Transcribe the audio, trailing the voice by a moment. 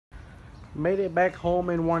Made it back home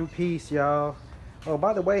in one piece, y'all. Oh,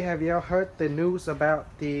 by the way, have y'all heard the news about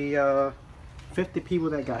the 50 people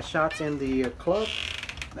that got shots in the club?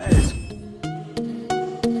 That is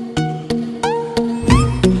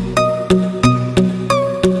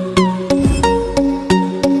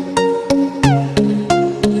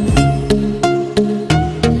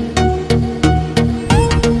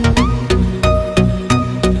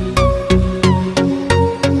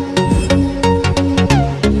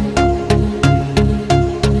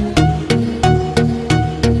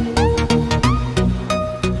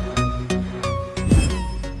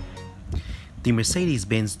The Mercedes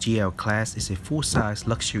Benz GL Class is a full-size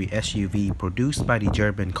luxury SUV produced by the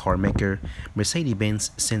German carmaker Mercedes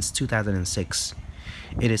Benz since 2006.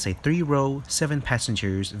 It is a 3-row,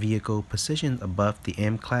 7-passengers vehicle positioned above the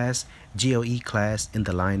M-Class, GLE Class in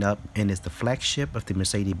the lineup and is the flagship of the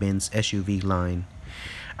Mercedes Benz SUV line.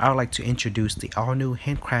 I would like to introduce the all-new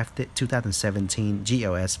handcrafted 2017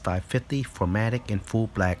 GLS550 4Matic in full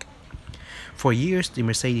black. For years, the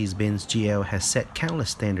Mercedes-Benz GL has set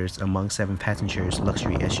countless standards among 7-passengers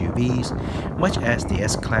luxury SUVs, much as the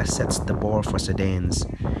S-Class sets the bar for sedans.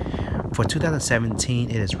 For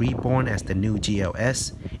 2017, it is reborn as the new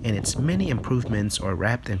GLS, and its many improvements are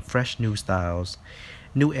wrapped in fresh new styles.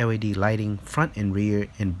 New LED lighting, front and rear,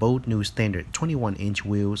 and bold new standard 21-inch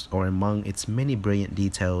wheels are among its many brilliant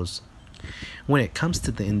details. When it comes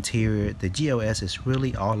to the interior, the GLS is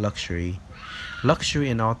really all luxury. Luxury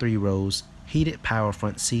in all 3 rows, heated power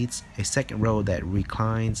front seats, a second row that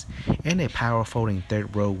reclines, and a power folding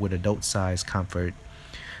third row with adult-sized comfort.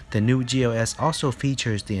 The new GLS also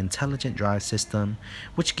features the intelligent drive system,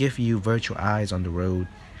 which gives you virtual eyes on the road.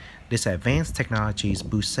 This advanced technologies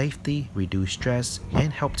boost safety, reduce stress,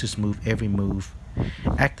 and help to smooth every move.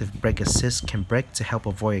 Active brake assist can brake to help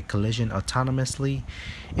avoid a collision autonomously.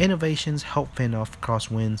 Innovations help fend off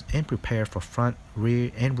crosswinds and prepare for front,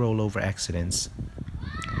 rear, and rollover accidents.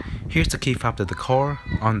 Here's the key fob to the car.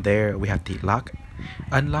 On there we have the lock,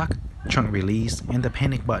 unlock, trunk release, and the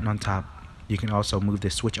panic button on top. You can also move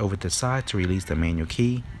this switch over to the side to release the manual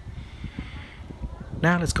key.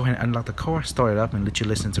 Now let's go ahead and unlock the car, start it up, and let you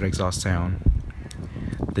listen to the exhaust sound.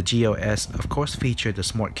 The GLS of course featured the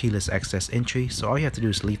smart keyless access entry, so all you have to do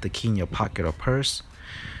is leave the key in your pocket or purse,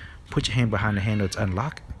 put your hand behind the handle to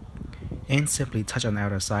unlock, and simply touch on the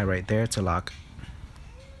outer side right there to lock.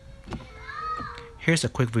 Here's a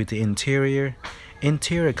quick view of the interior.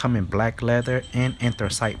 Interior comes in black leather and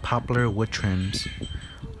anthracite poplar wood trims.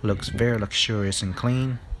 Looks very luxurious and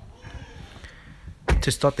clean.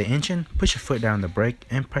 To start the engine, push your foot down the brake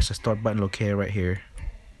and press the start button located right here.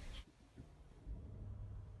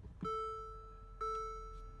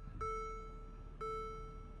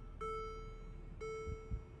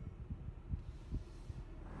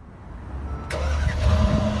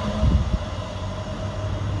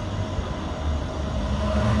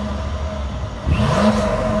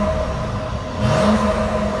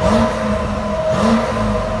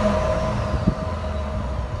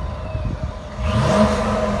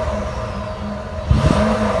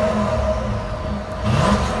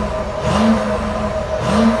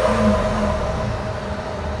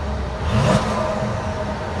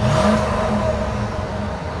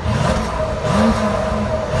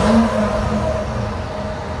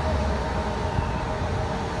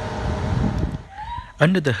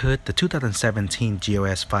 Under the hood, the 2017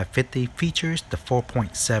 GLS550 features the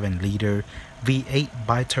 4.7-liter V8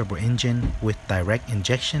 biturbo engine with direct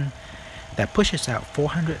injection that pushes out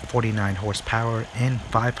 449 horsepower and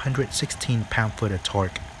 516 pound-foot of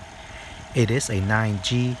torque. It is a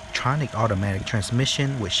 9G tronic automatic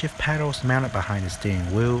transmission with shift paddles mounted behind the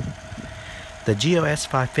steering wheel. The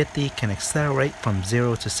GLS550 can accelerate from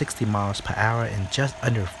 0 to 60 miles per hour in just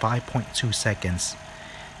under 5.2 seconds.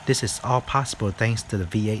 This is all possible thanks to the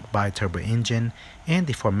V8 biturbo engine and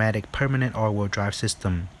the 4Matic permanent all-wheel drive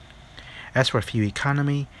system. As for fuel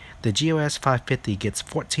economy, the GLS550 gets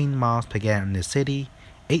 14 miles per gallon in the city,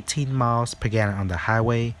 18 miles per gallon on the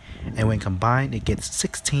highway, and when combined it gets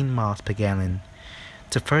 16 miles per gallon.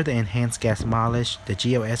 To further enhance gas mileage, the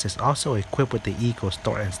GLS is also equipped with the Eco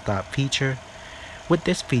Start and Stop feature. With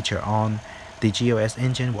this feature on, the GLS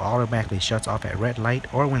engine will automatically shut off at red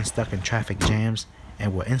light or when stuck in traffic jams,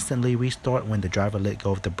 and will instantly restart when the driver let go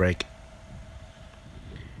of the brake.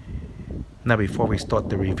 Now before we start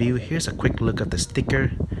the review, here's a quick look at the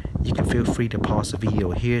sticker. You can feel free to pause the video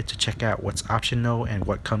here to check out what's optional and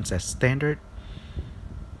what comes as standard.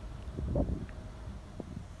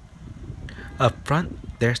 Up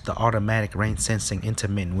front, there's the automatic rain sensing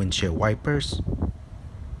intermittent windshield wipers,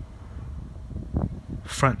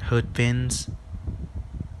 front hood fins,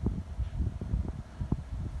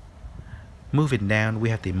 Moving down, we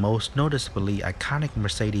have the most noticeably iconic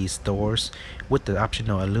Mercedes doors with the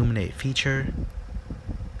optional illuminate feature.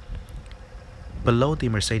 Below the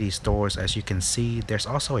Mercedes doors, as you can see, there's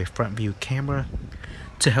also a front view camera.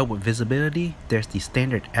 To help with visibility, there's the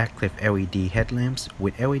standard active LED headlamps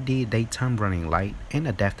with LED daytime running light and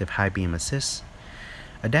adaptive high beam assist.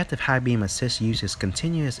 Adaptive high beam assist uses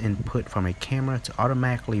continuous input from a camera to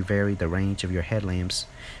automatically vary the range of your headlamps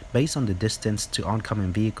based on the distance to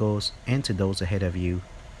oncoming vehicles and to those ahead of you.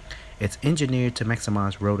 It's engineered to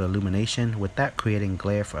maximize road illumination without creating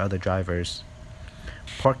glare for other drivers.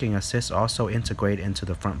 Parking assist also integrated into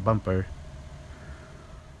the front bumper.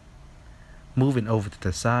 Moving over to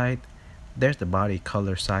the side, there's the body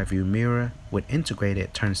color side view mirror with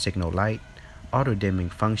integrated turn signal light, auto dimming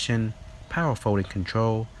function, power folding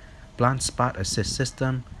control, blind spot assist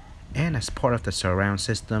system, and as part of the surround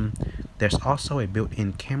system, there's also a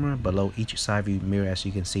built-in camera below each side view mirror, as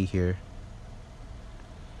you can see here.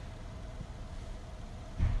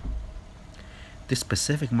 This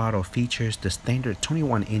specific model features the standard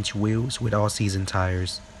 21-inch wheels with all-season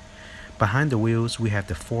tires. Behind the wheels, we have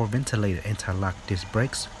the 4 ventilated anti-lock disc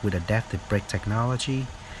brakes with adaptive brake technology,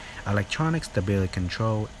 electronic stability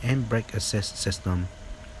control, and brake assist system.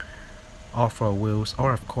 All 4 wheels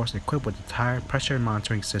are of course equipped with the tire pressure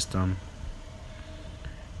monitoring system.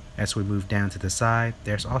 As we move down to the side,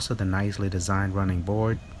 there's also the nicely designed running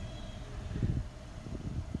board.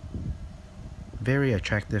 Very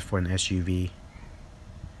attractive for an SUV.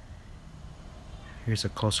 Here's a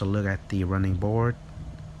closer look at the running board.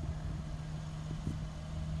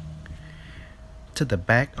 To the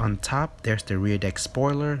back on top, there's the rear deck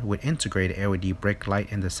spoiler with integrated LED brake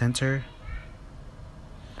light in the center.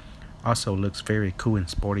 Also looks very cool and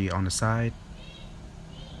sporty on the side.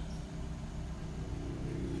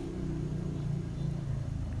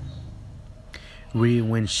 Rear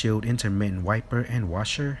windshield intermittent wiper and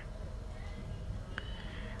washer.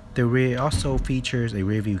 The rear also features a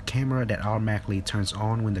rear view camera that automatically turns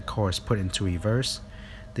on when the car is put into reverse.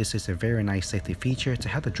 This is a very nice safety feature to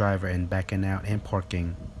help the driver in backing out and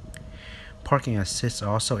parking. Parking assists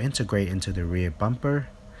are also integrated into the rear bumper.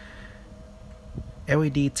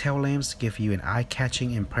 LED tail lamps give you an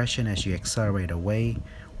eye-catching impression as you accelerate away.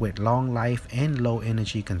 With long life and low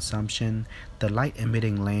energy consumption, the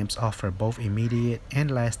light-emitting lamps offer both immediate and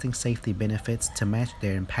lasting safety benefits to match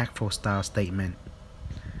their impactful style statement.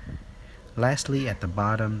 Lastly, at the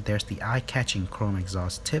bottom, there's the eye-catching chrome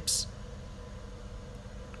exhaust tips.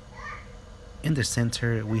 In the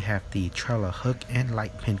center, we have the trailer hook and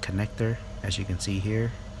light pin connector, as you can see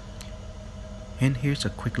here. And here's a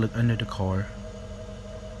quick look under the car.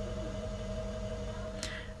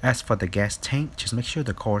 As for the gas tank, just make sure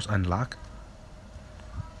the car is unlocked.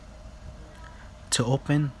 To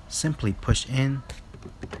open, simply push in.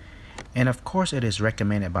 And of course, it is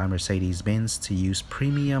recommended by Mercedes Benz to use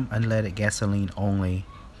premium unleaded gasoline only.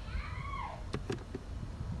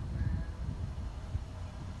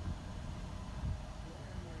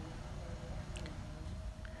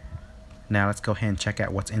 Now let's go ahead and check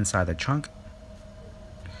out what's inside the trunk.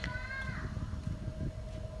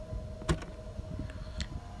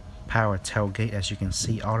 Power tailgate, as you can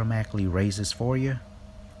see, automatically raises for you.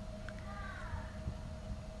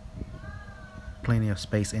 Plenty of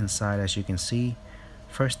space inside, as you can see.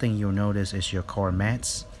 First thing you'll notice is your car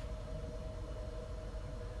mats,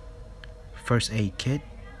 first aid kit,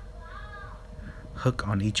 hook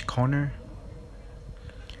on each corner,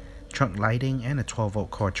 trunk lighting, and a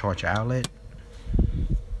 12-volt car charger outlet.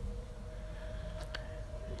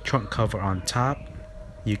 Trunk cover on top.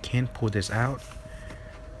 You can pull this out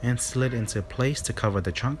and slid into place to cover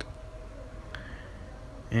the trunk,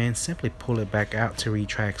 and simply pull it back out to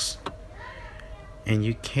retracts. And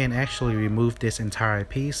you can actually remove this entire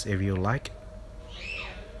piece if you like.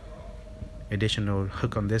 Additional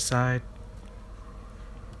hook on this side,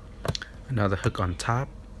 another hook on top,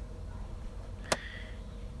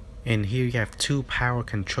 and here you have 2 power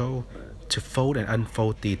control to fold and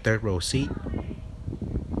unfold the third row seat.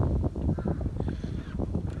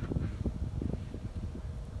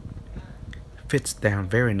 Fits down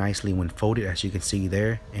very nicely when folded, as you can see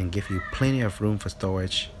there, and give you plenty of room for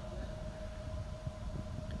storage.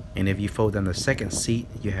 And if you fold down the second seat,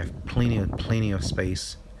 you have plenty of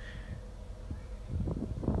space.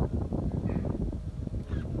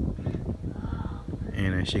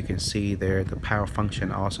 And as you can see there, the power function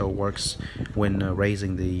also works when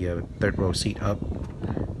raising the third row seat up,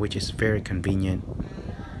 which is very convenient.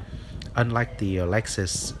 Unlike the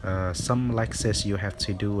Lexus, some Lexus you have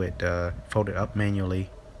to do it folded up manually.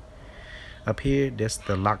 Up here, there's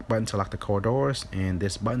the lock button to lock the car doors, and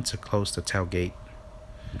this button to close the tailgate.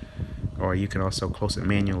 or you can also close it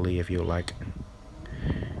manually if you like.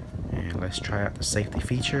 And let's try out the safety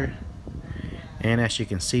feature. And as you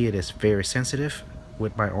can see, it is very sensitive.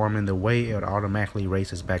 With my arm in the way, it automatically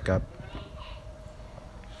raises back up.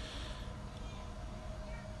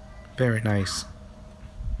 Very nice.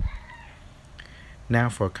 Now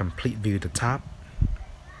for a complete view of the top.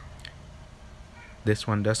 This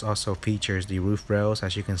one does also features the roof rails,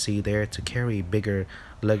 as you can see there, to carry bigger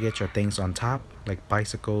luggage or things on top, like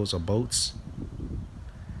bicycles or boats.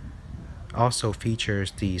 Also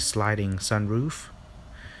features the sliding sunroof,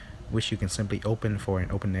 which you can simply open for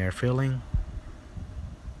an open air feeling.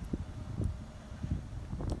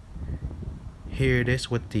 Here it is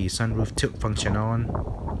with the sunroof tilt function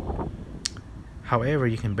on. However,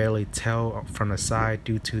 you can barely tell from the side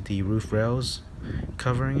due to the roof rails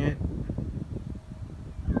covering it.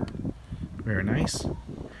 Very nice.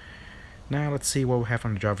 Now let's see what we have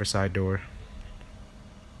on the driver's side door.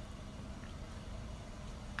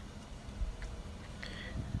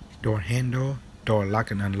 Door handle, door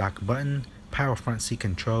lock and unlock button, power front seat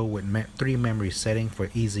control with 3 memory settings for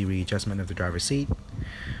easy readjustment of the driver's seat,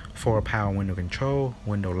 4 power window control,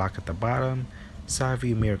 window lock at the bottom, side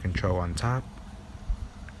view mirror control on top,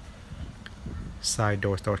 side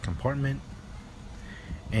door storage compartment,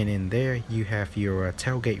 and in there you have your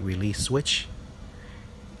tailgate release switch,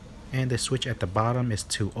 and the switch at the bottom is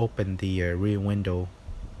to open the rear window.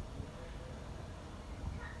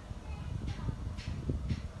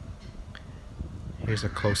 Here's a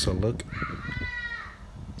closer look.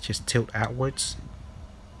 Just tilt outwards.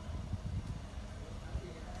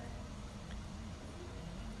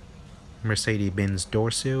 Mercedes Benz door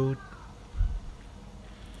seal,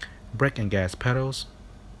 brake and gas pedals,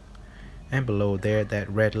 and below there, that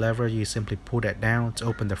red lever, you simply pull that down to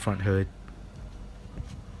open the front hood.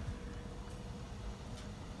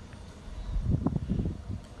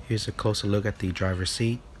 Here's a closer look at the driver's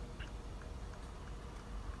seat.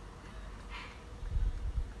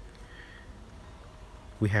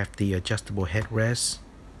 We have the adjustable headrest,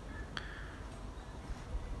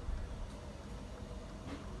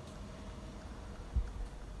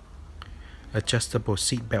 adjustable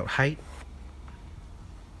seat belt height,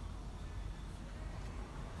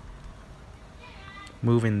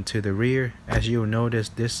 moving to the rear. As you'll notice,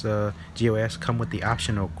 this GLS come with the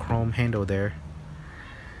optional chrome handle there.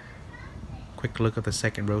 Quick look at the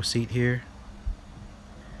second row seat here.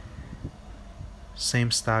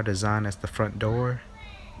 Same style design as the front door.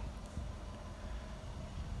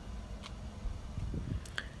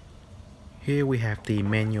 Here we have the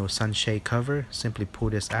manual sunshade cover. Simply pull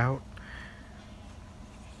this out.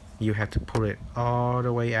 You have to pull it all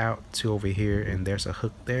the way out to over here, and there's a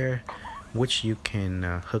hook there which you can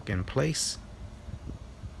hook in place.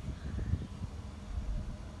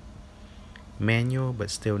 Manual, but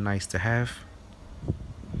still nice to have.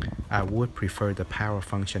 I would prefer the power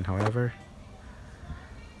function, however.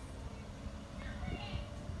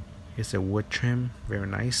 Here's a wood trim, very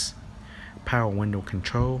nice. Power window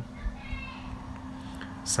control.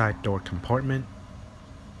 Side door compartment.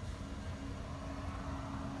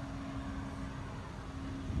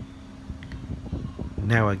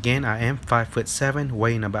 Now again, I am 5'7",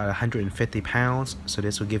 weighing about 150 pounds, so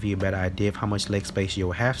this will give you a better idea of how much leg space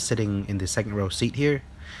you'll have sitting in the second row seat here.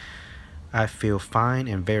 I feel fine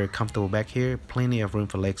and very comfortable back here, plenty of room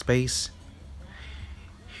for leg space.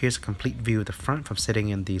 Here's a complete view of the front from sitting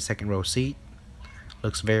in the second row seat.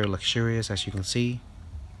 Looks very luxurious, as you can see.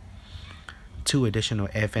 2 additional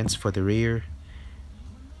air vents for the rear,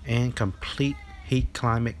 and complete heat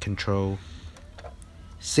climate control.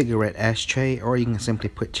 Cigarette ashtray, or you can simply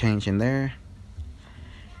put change in there.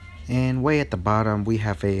 And way at the bottom we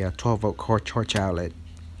have a 12-volt car charge outlet.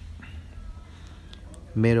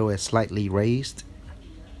 Middle is slightly raised.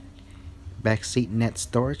 Back seat net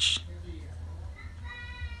storage.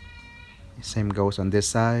 Same goes on this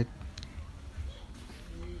side.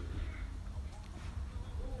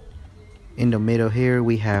 In the middle here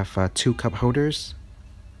we have 2 cup holders.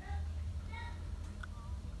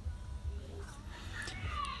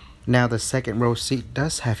 Now the second row seat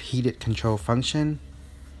does have heated control function.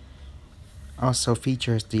 Also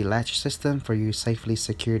features the latch system for you to safely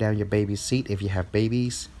secure down your baby's seat if you have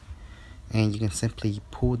babies. And you can simply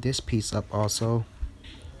pull this piece up also.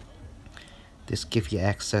 This gives you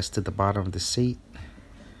access to the bottom of the seat.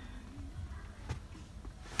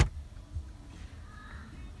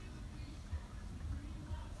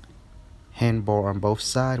 Handbar on both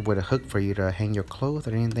sides with a hook for you to hang your clothes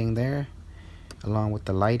or anything there, along with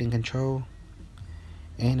the lighting control,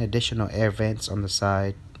 and additional air vents on the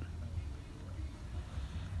side.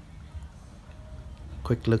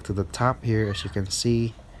 Quick look to the top here. As you can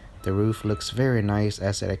see, The roof looks very nice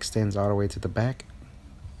as it extends all the way to the back.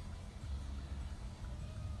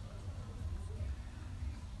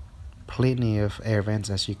 Plenty of air vents,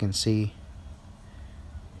 as you can see.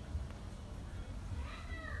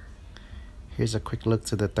 Here's a quick look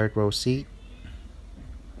to the third row seat.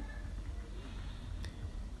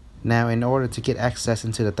 Now, in order to get access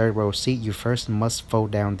into the third row seat, you first must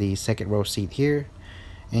fold down the second row seat here,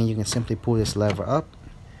 and you can simply pull this lever up.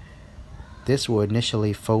 This will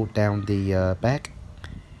initially fold down the back,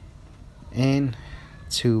 and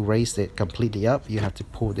to raise it completely up, you have to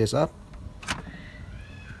pull this up,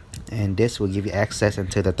 and this will give you access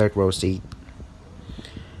into the third row seat.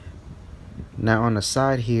 Now on the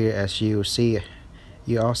side here, as you see,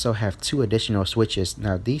 you also have two additional switches.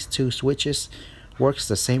 Now these two switches works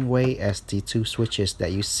the same way as the two switches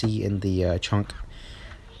that you see in the trunk.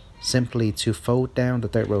 Simply to fold down the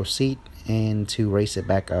third row seat and to raise it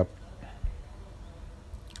back up,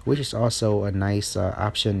 which is also a nice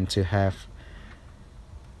option to have.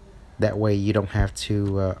 That way you don't have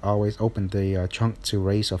to always open the trunk to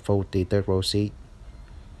raise or fold the third row seat.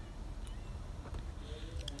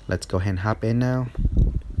 Let's go ahead and hop in now.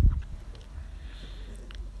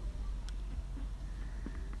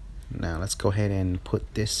 Now let's go ahead and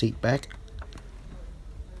put this seat back.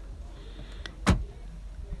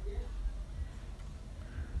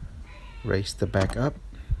 Raise the back up.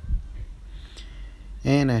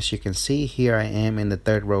 And as you can see, here I am in the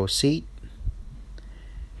third row seat.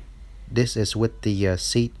 This is with the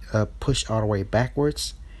seat pushed all the way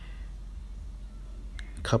backwards.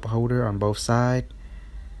 Cup holder on both sides.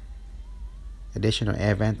 Additional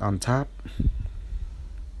air vent on top.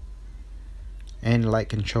 And light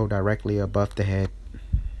control directly above the head.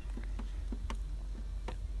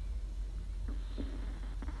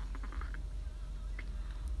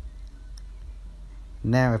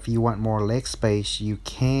 Now if you want more leg space, you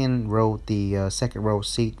can roll the second row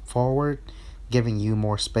seat forward, giving you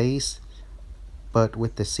more space. But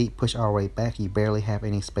with the seat pushed all the way back, you barely have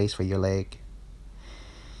any space for your leg.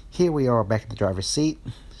 Here we are back at the driver's seat.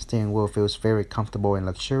 Steering wheel feels very comfortable and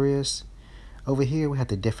luxurious. Over here we have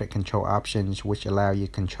the different control options, which allow you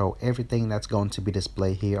to control everything that's going to be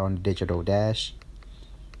displayed here on the digital dash.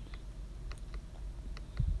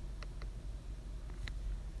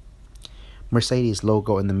 Mercedes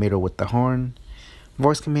logo in the middle with the horn.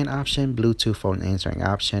 Voice command option, Bluetooth phone answering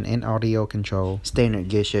option, and audio control. Standard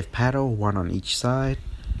gear shift paddle, one on each side.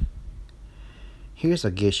 Here's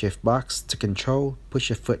a gear shift box to control. Push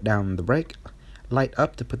your foot down on the brake. Light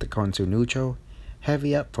up to put the car into neutral.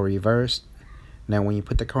 Heavy up for reverse. Now when you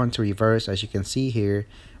put the car into reverse, as you can see here,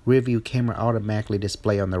 rear view camera automatically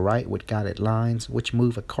display on the right with guided lines, which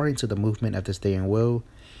move according to the movement of the steering wheel.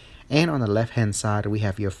 And on the left hand side, we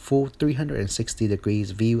have your full 360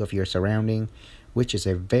 degrees view of your surrounding, which is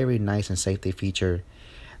a very nice and safety feature.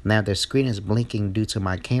 Now the screen is blinking due to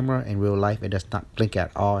my camera. In real life, it does not blink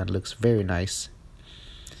at all and looks very nice.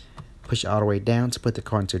 Push it all the way down to put the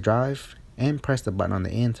car into drive, and press the button on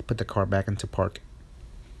the end to put the car back into park.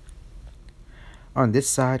 On this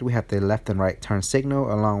side, we have the left and right turn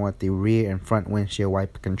signal along with the rear and front windshield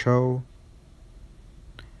wiper control.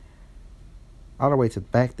 All the way to the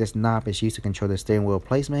back, this knob is used to control the steering wheel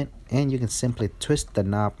placement, and you can simply twist the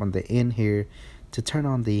knob on the end here to turn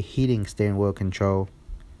on the heating steering wheel control.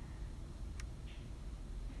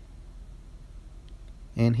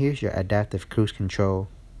 And here's your adaptive cruise control.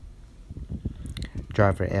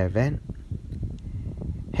 Driver air vent,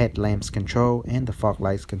 headlamps control, and the fog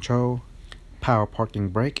lights control. Power parking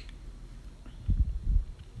brake.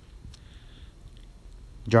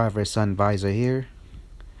 Driver sun visor here,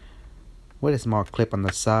 with a small clip on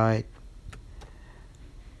the side.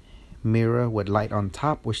 Mirror with light on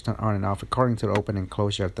top, which turn on and off according to the open and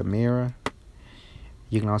closure of the mirror.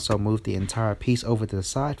 You can also move the entire piece over to the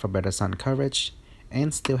side for better sun coverage,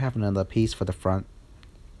 and still have another piece for the front.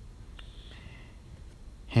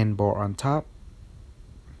 Handbar on top.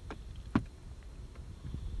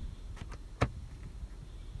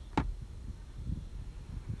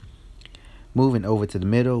 Moving over to the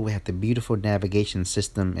middle, we have the beautiful navigation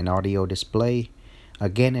system and audio display.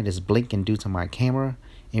 Again, it is blinking due to my camera.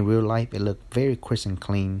 In real life, it looked very crisp and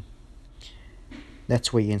clean.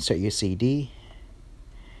 That's where you insert your CD.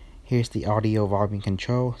 Here's the audio volume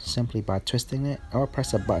control, simply by twisting it, or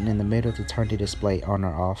press a button in the middle to turn the display on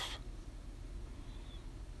or off.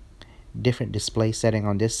 Different display setting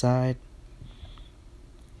on this side.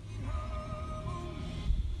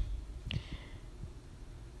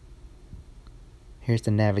 Here's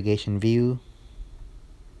the navigation view,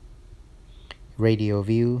 radio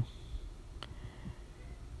view,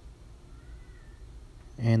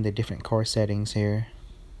 and the different car settings here.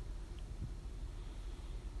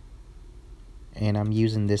 and I'm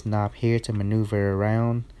using this knob here to maneuver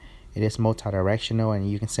around. It is multi-directional, and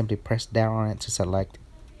you can simply press down on it to select.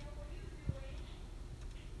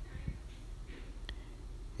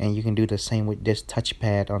 And you can do the same with this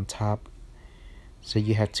touchpad on top. So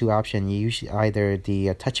you have two options. You use either the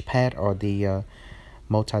touchpad or the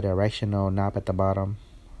multi-directional knob at the bottom.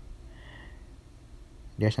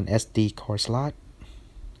 There's an SD card slot.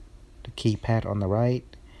 The keypad on the right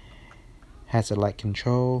has a light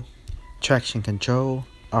control, traction control,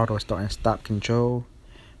 auto start and stop control,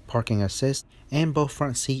 parking assist, and both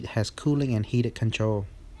front seat has cooling and heated control.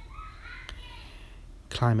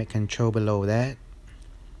 Climate control below that.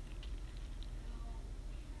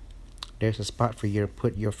 There's a spot for you to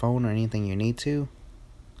put your phone or anything you need to.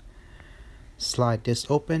 Slide this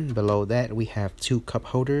open. Below that we have two cup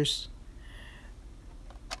holders,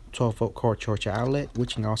 12-volt cord charger outlet,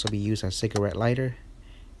 which can also be used as cigarette lighter,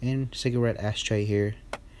 and cigarette ashtray here.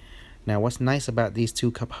 Now what's nice about these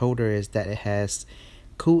two cup holders is that it has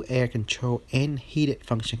cool air control and heated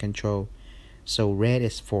function control. So red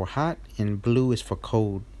is for hot and blue is for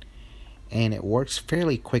cold, and it works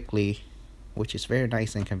fairly quickly, which is very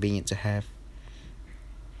nice and convenient to have.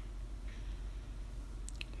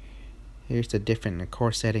 Here's the different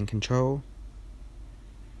core setting control.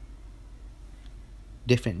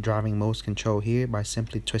 Different driving modes control here by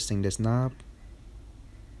simply twisting this knob.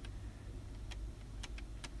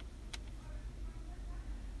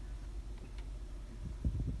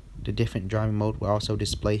 The different driving mode will also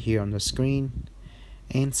display here on the screen,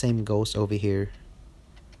 and same goes over here.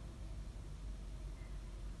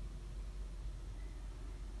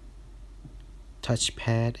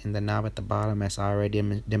 Touchpad and the knob at the bottom, as I already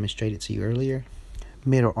demonstrated to you earlier.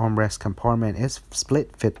 Middle armrest compartment is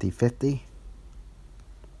split 50-50.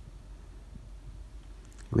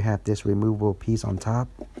 We have this removable piece on top.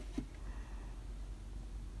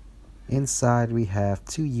 Inside we have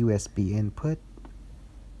two USB input,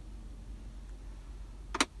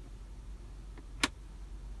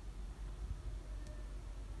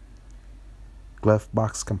 glove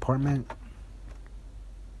box compartment,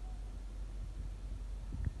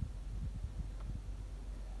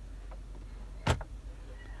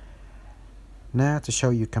 now to show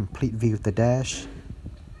you complete view of the dash.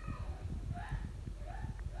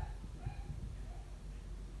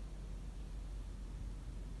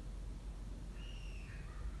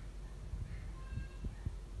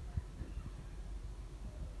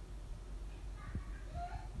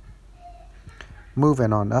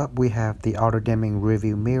 Moving on up, we have the auto dimming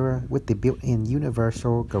rearview mirror with the built-in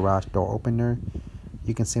universal garage door opener.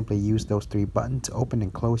 You can simply use those three buttons to open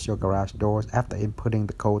and close your garage doors after inputting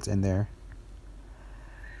the codes in there.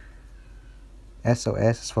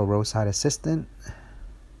 SOS is for roadside assistant.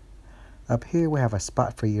 Up here we have a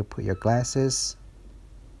spot for you to put your glasses.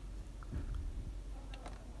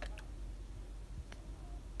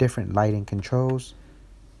 Different lighting controls.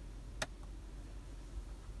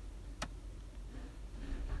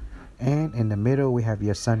 And in the middle we have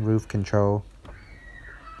your sunroof control.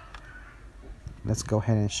 Let's go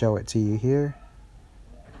ahead and show it to you here.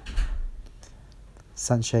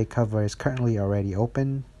 Sunshade cover is currently already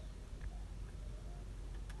open.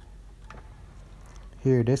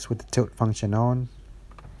 Here it is with the tilt function on.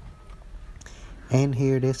 And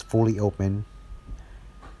here it is fully open.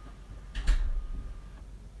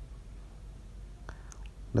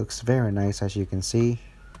 Looks very nice, as you can see.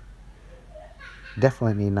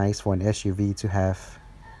 Definitely nice for an SUV to have.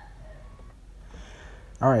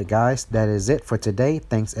 Alright guys, that is it for today.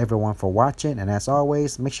 Thanks everyone for watching, and as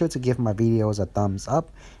always, make sure to give my videos a thumbs up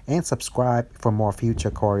and subscribe for more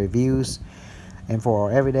future car reviews. And for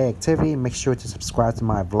our everyday activity, make sure to subscribe to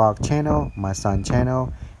my vlog channel, my son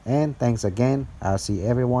channel, and thanks again. I'll see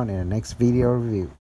everyone in the next video review.